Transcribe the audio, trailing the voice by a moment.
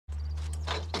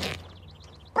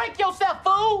Break yourself,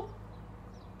 fool!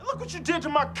 Look what you did to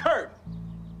my curtain.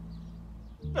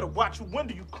 Better watch what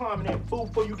window you climbing that, fool,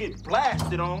 before you get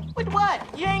blasted on. With what?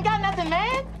 You ain't got nothing,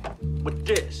 man? With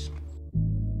this.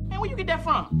 Man, where you get that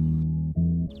from?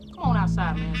 Come on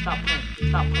outside, man. Stop playing.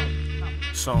 Stop playing. Stop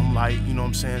playing. Something light, you know what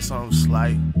I'm saying? Something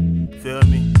slight. Feel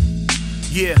me?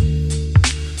 Yeah.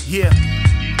 Yeah.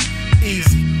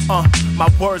 Easy. My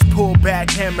words pull back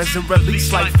hammers and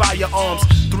release like firearms.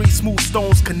 3 smooth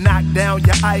stones can knock down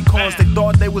your icons. They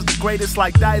thought they was the greatest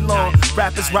like Dylon.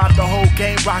 Rappers rock the whole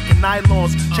game, rockin'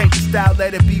 nylons. Change the style,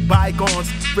 let it be bygones.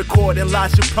 Recording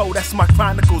Logic Pro, that's my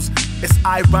chronicles. It's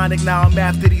ironic now I'm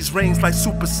after these rings like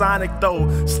supersonic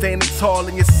though. Standing tall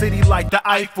in your city like the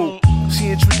Eiffel. She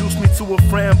introduced me to a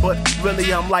friend, but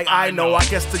really I'm like, I know. I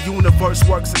guess the universe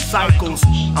works in cycles.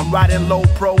 I'm riding low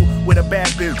pro with a bad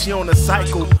bitch, she on a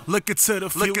cycle. Looking to the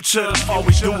future, all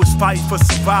we do is fight for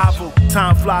survival.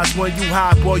 Time flies when you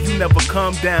high, boy, you never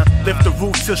come down. Lift the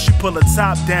roof till she pull the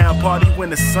top down. Party when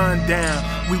the sun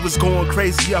down. We was going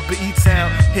crazy up in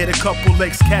E-Town. Hit a couple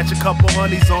lakes, catch a couple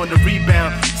honeys on the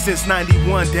rebound. Since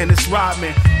 91, Dennis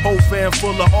Rodman. Whole fan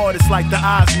full of artists like the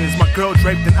Osmonds. My girl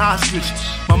draped in ostrich.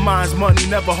 My mind's money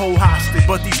never hold hostage,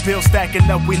 but these bills stacking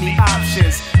up, we need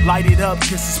options. Light it up,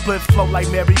 kiss a split, flow like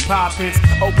Mary Poppins.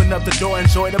 Open up the door,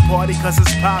 enjoy the party cause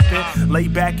it's poppin'. Lay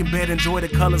back in bed, enjoy the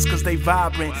colors cause they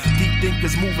vibrant. Deep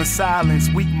thinkers move in silence,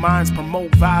 weak minds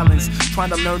promote violence. Trying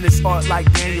to learn this art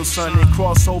like Danielson and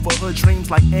cross over hood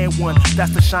dreams like N1.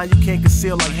 That's the shine you can't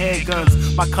conceal like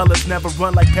handguns. My colors never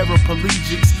run like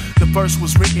paraplegics. The verse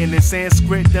was written in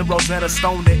Sanskrit, then Rosetta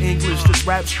Stone in English. This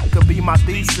rap could be my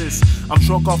thesis. I'm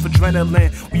drunk off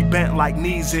adrenaline, we bent like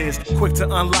knees is. Quick to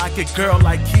unlock it, girl,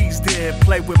 like keys did.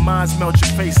 Play with minds, melt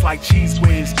your face like cheese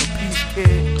whiz. Capiche,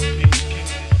 kid?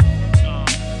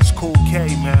 It's Cool K,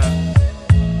 man.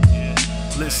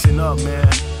 Listen up, man.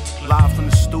 Live from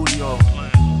the studio.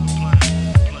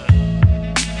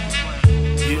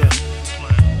 Yeah.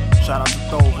 Shout out to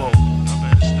Thovo.